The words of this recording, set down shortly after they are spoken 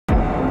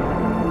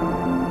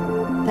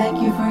Thank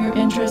you for your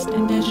interest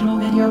in digital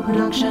video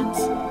productions.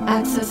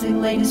 Accessing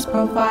latest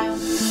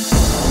profiles.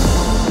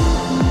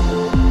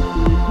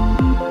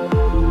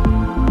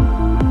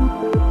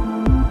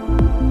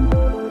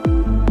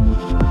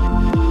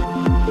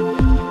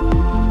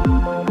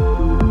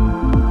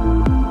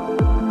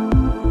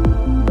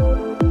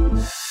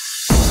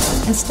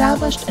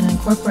 Established and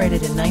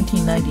incorporated in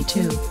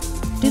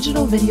 1992,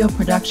 Digital Video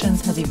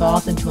Productions has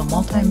evolved into a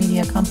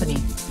multimedia company,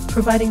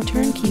 providing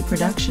turnkey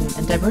production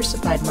and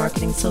diversified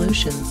marketing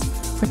solutions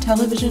for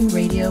television,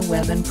 radio,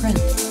 web, and print.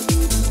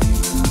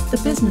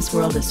 The business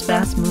world is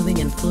fast-moving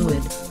and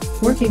fluid.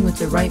 Working with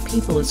the right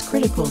people is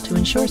critical to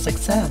ensure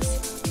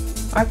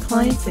success. Our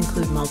clients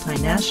include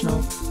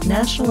multinational,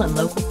 national and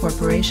local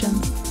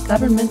corporations,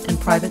 government and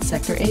private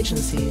sector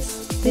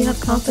agencies. They have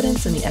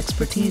confidence in the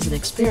expertise and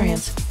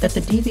experience that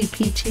the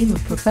DVP team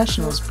of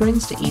professionals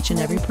brings to each and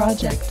every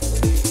project.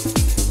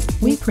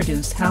 We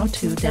produce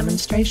how-to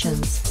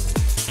demonstrations.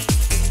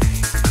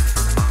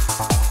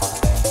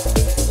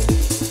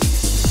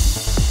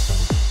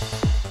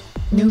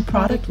 New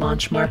product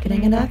launch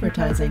marketing and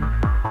advertising.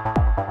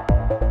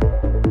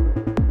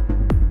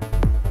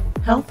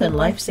 Health and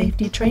life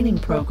safety training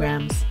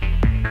programs.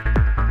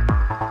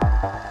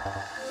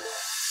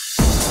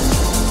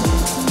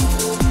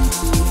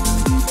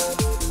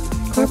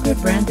 Corporate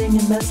branding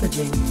and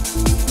messaging.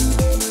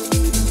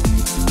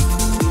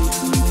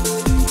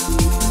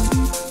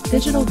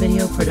 Digital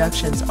Video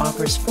Productions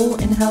offers full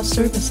in-house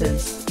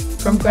services,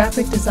 from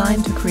graphic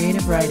design to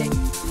creative writing,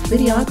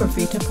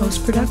 videography to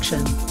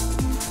post-production.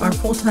 Our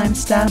full-time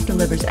staff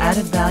delivers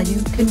added value,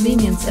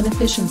 convenience, and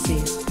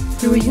efficiencies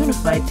through a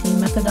unified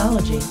team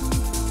methodology.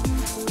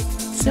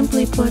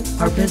 Simply put,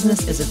 our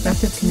business is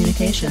effective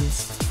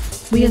communications.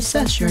 We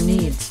assess your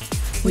needs.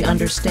 We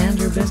understand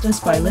your business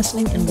by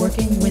listening and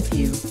working with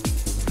you.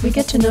 We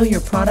get to know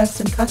your products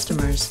and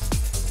customers.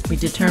 We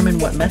determine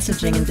what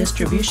messaging and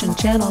distribution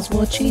channels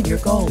will achieve your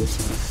goals.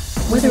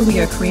 Whether we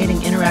are creating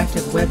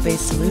interactive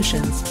web-based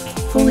solutions,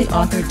 fully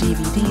authored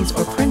DVDs,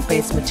 or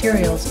print-based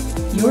materials,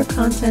 your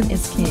content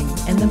is king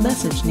and the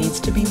message needs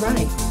to be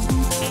right.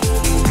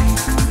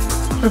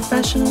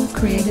 Professional,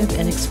 creative,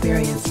 and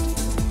experienced,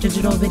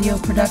 Digital Video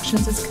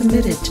Productions is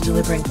committed to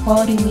delivering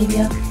quality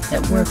media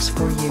that works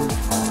for you.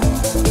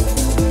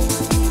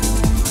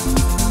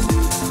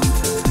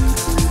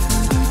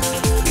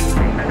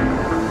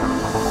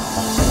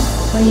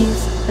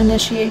 Please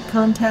initiate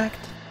contact